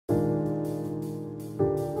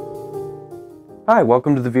Hi,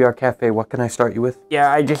 welcome to the VR Cafe. What can I start you with?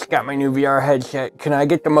 Yeah, I just got my new VR headset. Can I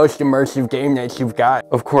get the most immersive game that you've got?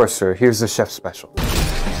 Of course, sir. Here's the chef special.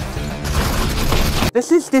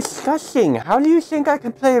 This is disgusting. How do you think I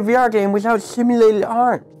can play a VR game without simulated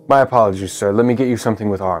arms? My apologies, sir. Let me get you something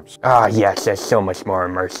with arms. Ah, yes, that's so much more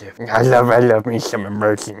immersive. I love me some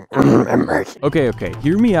immersion. Immersion. Okay,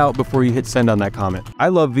 hear me out before you hit send on that comment. I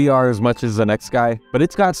love VR as much as the next guy, but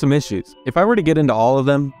it's got some issues. If I were to get into all of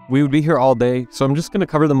them, we would be here all day, so I'm just gonna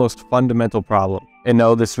cover the most fundamental problem. And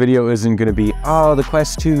no, this video isn't going to be, oh, the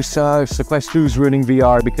Quest 2 sucks, the Quest 2 is ruining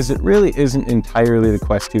VR, because it really isn't entirely the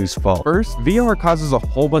Quest 2's fault. First, VR causes a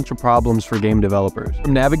whole bunch of problems for game developers,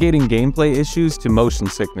 from navigating gameplay issues to motion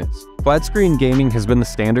sickness. Flat screen gaming has been the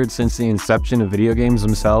standard since the inception of video games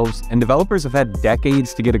themselves, and developers have had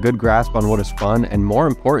decades to get a good grasp on what is fun, and more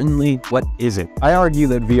importantly, what isn't. I argue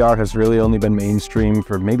that VR has really only been mainstream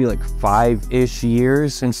for maybe like 5-ish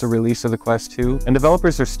years since the release of the Quest 2, and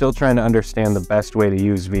developers are still trying to understand the best way to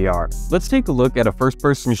use VR. Let's take a look at a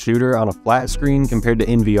first-person shooter on a flat screen compared to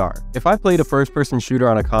in VR. If I played a first-person shooter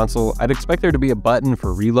on a console, I'd expect there to be a button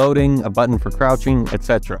for reloading, a button for crouching,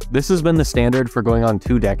 etc. This has been the standard for going on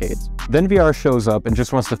 2 decades. Then VR shows up and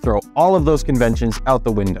just wants to throw all of those conventions out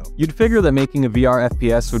the window. You'd figure that making a VR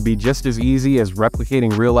FPS would be just as easy as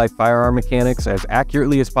replicating real-life firearm mechanics as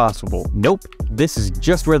accurately as possible. Nope, this is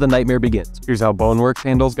just where the nightmare begins. Here's how Boneworks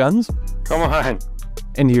handles guns. Come on.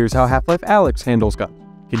 And here's how Half-Life Alyx handles guns.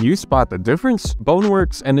 Can you spot the difference?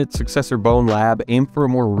 Boneworks and its successor Bone Lab aim for a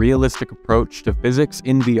more realistic approach to physics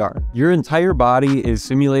in VR. Your entire body is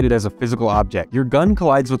simulated as a physical object. Your gun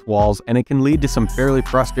collides with walls and it can lead to some fairly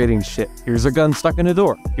frustrating shit. Here's a gun stuck in a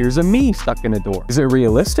door. Here's a me stuck in a door. Is it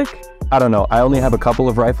realistic? I don't know, I only have a couple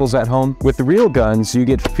of rifles at home. With the real guns, you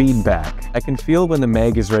get feedback. I can feel when the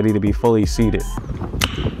mag is ready to be fully seated.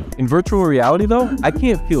 In virtual reality though, I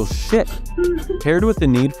can't feel shit. Paired with the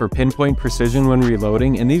need for pinpoint precision when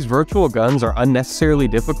reloading, and these virtual guns are unnecessarily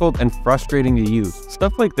difficult and frustrating to use.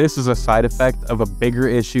 Stuff like this is a side effect of a bigger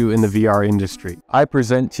issue in the VR industry. I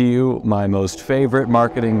present to you my most favorite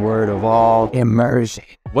marketing word of all, immersion.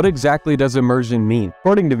 What exactly does immersion mean?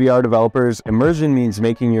 According to VR developers, immersion means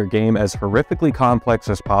making your game as horrifically complex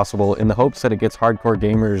as possible in the hopes that it gets hardcore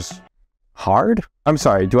gamers hard? I'm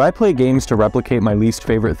sorry, do I play games to replicate my least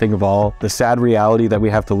favorite thing of all, the sad reality that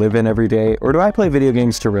we have to live in every day, or do I play video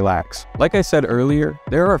games to relax? Like I said earlier,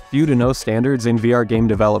 there are few to no standards in VR game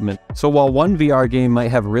development, so while one VR game might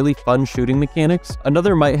have really fun shooting mechanics,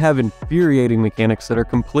 another might have infuriating mechanics that are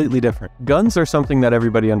completely different. Guns are something that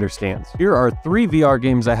everybody understands. Here are 3 VR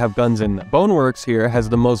games that have guns in them. Boneworks here has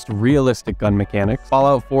the most realistic gun mechanics,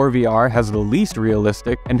 Fallout 4 VR has the least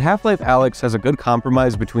realistic, and Half-Life Alyx has a good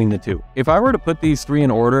compromise between the two. If I were to put these 3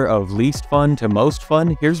 in order of least fun to most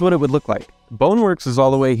fun, here's what it would look like. Boneworks is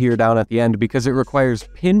all the way here down at the end because it requires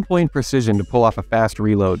pinpoint precision to pull off a fast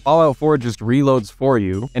reload. Fallout 4 just reloads for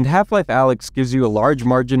you, and Half-Life Alyx gives you a large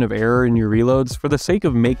margin of error in your reloads for the sake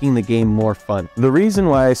of making the game more fun. The reason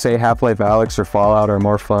why I say Half-Life Alyx or Fallout are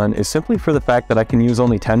more fun is simply for the fact that I can use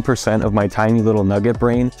only 10% of my tiny little nugget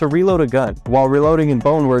brain to reload a gun, while reloading in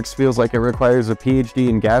Boneworks feels like it requires a PhD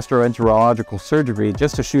in gastroenterological surgery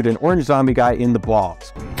just to shoot an orange zombie guy in the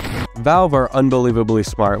balls. Valve are unbelievably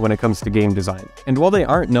smart when it comes to game design, and while they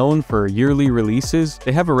aren't known for yearly releases,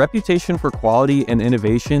 they have a reputation for quality and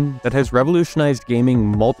innovation that has revolutionized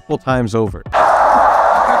gaming multiple times over.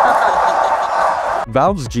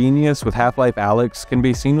 Valve's genius with Half-Life Alyx can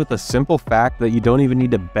be seen with the simple fact that you don't even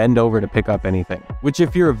need to bend over to pick up anything. Which,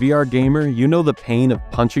 if you're a VR gamer, you know the pain of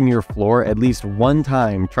punching your floor at least one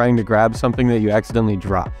time trying to grab something that you accidentally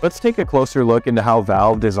dropped. Let's take a closer look into how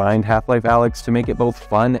Valve designed Half-Life Alyx to make it both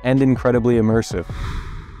fun and incredibly immersive.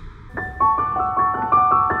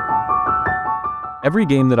 Every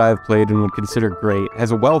game that I have played and would consider great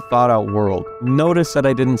has a well thought out world. Notice that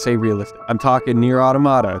I didn't say realistic. I'm talking Nier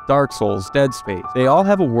Automata, Dark Souls, Dead Space. They all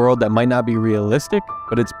have a world that might not be realistic,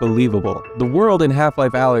 but it's believable. The world in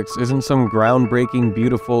Half-Life Alyx isn't some groundbreaking,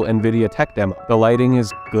 beautiful NVIDIA tech demo. The lighting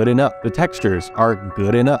is good enough. The textures are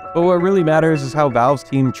good enough. But what really matters is how Valve's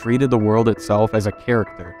team treated the world itself as a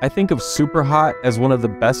character. I think of Superhot as one of the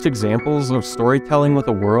best examples of storytelling with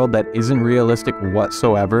a world that isn't realistic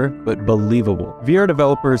whatsoever, but believable. VR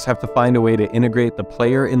developers have to find a way to integrate the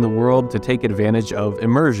player in the world to take advantage of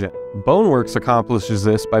immersion. Boneworks accomplishes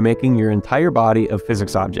this by making your entire body a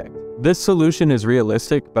physics object. This solution is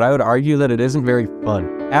realistic, but I would argue that it isn't very fun.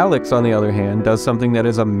 Alyx, on the other hand, does something that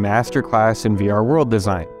is a masterclass in VR world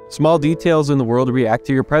design. Small details in the world react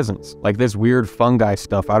to your presence, like this weird fungi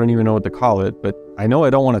stuff. I don't even know what to call it, but I know I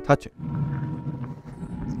don't want to touch it.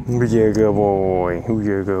 Who's your good boy? Who's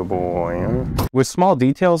your good boy? Huh? With small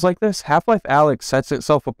details like this, Half-Life Alyx sets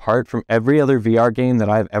itself apart from every other VR game that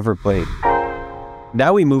I've ever played.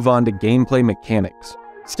 Now we move on to gameplay mechanics.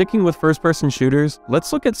 Sticking with first-person shooters,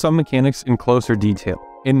 let's look at some mechanics in closer detail.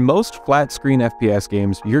 In most flat-screen FPS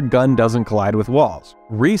games, your gun doesn't collide with walls.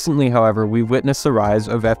 Recently, however, we've witnessed the rise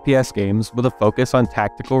of FPS games with a focus on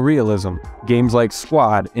tactical realism. Games like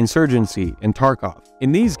Squad, Insurgency, and Tarkov.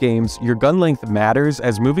 In these games, your gun length matters,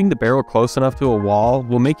 as moving the barrel close enough to a wall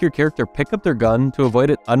will make your character pick up their gun to avoid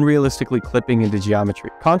it unrealistically clipping into geometry.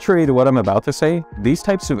 Contrary to what I'm about to say, these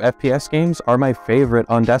types of FPS games are my favorite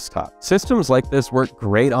on desktop. Systems like this work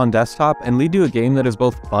great on desktop and lead to a game that is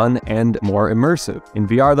both fun and more immersive. In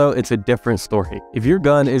VR though, it's a different story. If your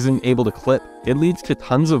gun isn't able to clip, it leads to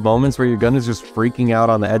tons of moments where your gun is just freaking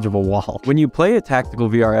out on the edge of a wall. When you play a tactical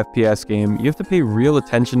VR FPS game, you have to pay real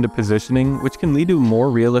attention to positioning, which can lead to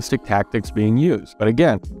more realistic tactics being used. But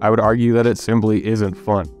again, I would argue that it simply isn't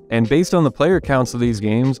fun. And based on the player counts of these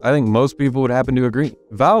games, I think most people would happen to agree.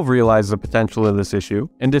 Valve realized the potential of this issue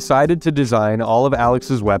and decided to design all of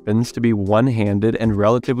Alyx's weapons to be one-handed and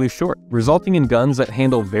relatively short, resulting in guns that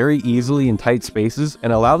handle very easily in tight spaces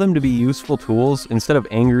and allow them to be useful tools instead of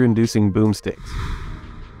anger-inducing boomsticks.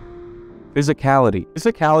 Physicality.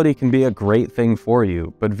 Physicality can be a great thing for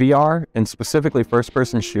you, but VR, and specifically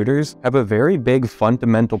first-person shooters, have a very big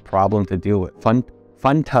fundamental problem to deal with.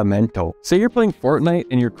 Fundamental. Say you're playing Fortnite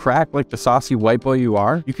and you're cracked like the saucy white boy you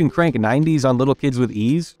are. You can crank 90s on little kids with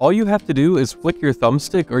ease. All you have to do is flick your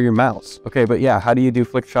thumbstick or your mouse. Okay, but yeah, how do you do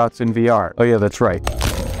flick shots in VR? Oh yeah, that's right.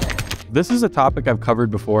 This is a topic I've covered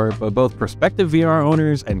before, but both prospective VR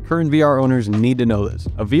owners and current VR owners need to know this.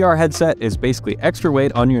 A VR headset is basically extra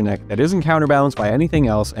weight on your neck that isn't counterbalanced by anything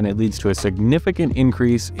else, and it leads to a significant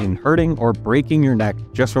increase in hurting or breaking your neck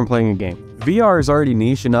just from playing a game. VR is already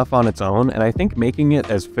niche enough on its own, and I think making it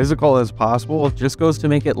as physical as possible just goes to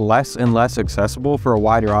make it less and less accessible for a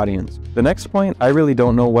wider audience. The next point, I really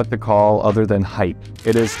don't know what to call other than hype.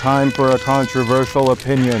 It is time for a controversial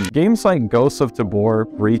opinion. Games like Ghosts of Tabor,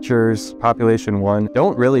 Breachers, Population 1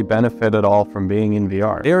 don't really benefit at all from being in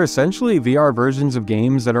VR. They are essentially VR versions of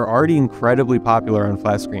games that are already incredibly popular on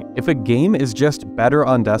flat screen. If a game is just better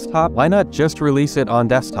on desktop, why not just release it on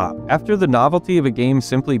desktop? After the novelty of a game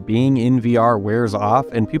simply being in VR wears off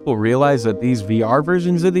and people realize that these VR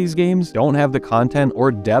versions of these games don't have the content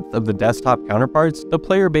or depth of the desktop counterparts, the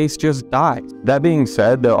player base just dies. That being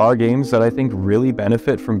said, there are games that I think really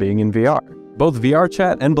benefit from being in VR. Both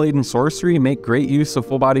VRChat and Blade & Sorcery make great use of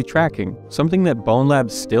full-body tracking, something that Bone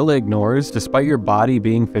Lab still ignores despite your body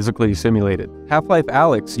being physically simulated. Half-Life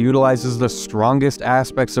Alyx utilizes the strongest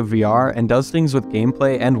aspects of VR and does things with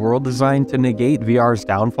gameplay and world design to negate VR's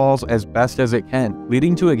downfalls as best as it can,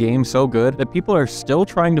 leading to a game so good that people are still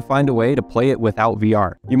trying to find a way to play it without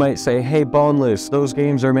VR. You might say, hey Boneless, those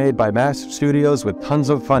games are made by massive studios with tons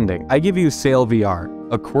of funding. I give you Sail VR,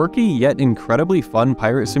 a quirky yet incredibly fun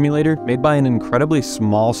pirate simulator made by an incredibly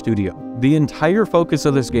small studio. The entire focus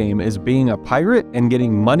of this game is being a pirate and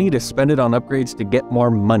getting money to spend it on upgrades to get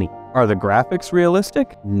more money. Are the graphics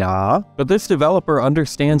realistic? Nah. But this developer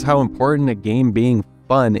understands how important a game being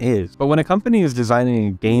fun is. But when a company is designing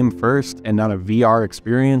a game first and not a VR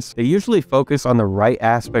experience, they usually focus on the right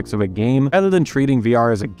aspects of a game rather than treating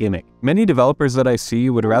VR as a gimmick. Many developers that I see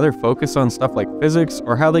would rather focus on stuff like physics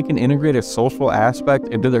or how they can integrate a social aspect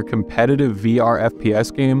into their competitive VR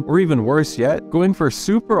FPS game, or even worse yet, going for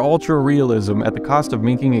super ultra realism at the cost of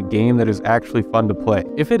making a game that is actually fun to play.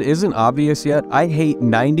 If it isn't obvious yet, I hate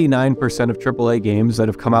 99% of AAA games that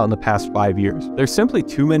have come out in the past 5 years. There's simply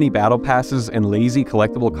too many battle passes and lazy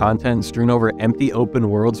collectible content strewn over empty open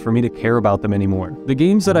worlds for me to care about them anymore. The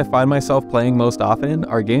games that I find myself playing most often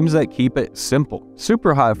are games that keep it simple.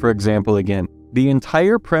 Superhot, for example, again. The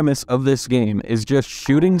entire premise of this game is just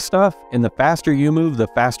shooting stuff, and the faster you move, the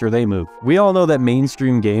faster they move. We all know that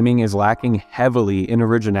mainstream gaming is lacking heavily in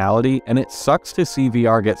originality, and it sucks to see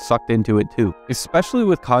VR get sucked into it too. Especially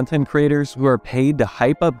with content creators who are paid to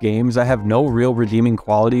hype up games that have no real redeeming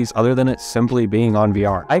qualities other than it simply being on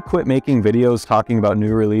VR. I quit making videos talking about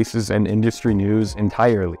new releases and industry news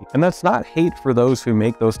entirely. And that's not hate for those who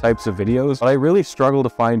make those types of videos, but I really struggle to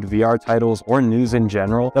find VR titles or news in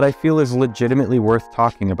general that I feel is legitimately worth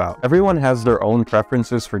talking about. Everyone has their own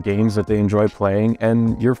preferences for games that they enjoy playing,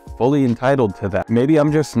 and you're fully entitled to that. Maybe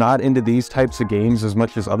I'm just not into these types of games as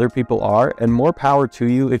much as other people are, and more power to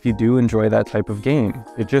you if you do enjoy that type of game.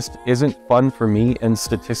 It just isn't fun for me and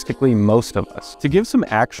statistically most of us. To give some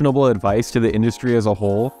actionable advice to the industry as a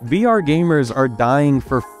whole, VR gamers are dying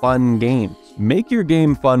for fun games. Make your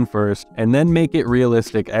game fun first, and then make it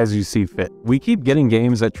realistic as you see fit. We keep getting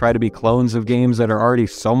games that try to be clones of games that are already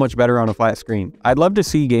so much better on a flat screen. I'd love to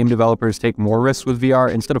see game developers take more risks with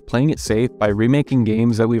VR instead of playing it safe by remaking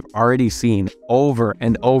games that we've already seen over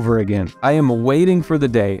and over again. I am waiting for the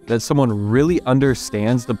day that someone really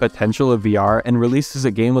understands the potential of VR and releases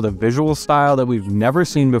a game with a visual style that we've never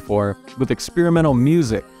seen before, with experimental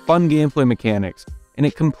music, fun gameplay mechanics, and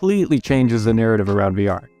it completely changes the narrative around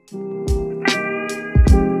VR.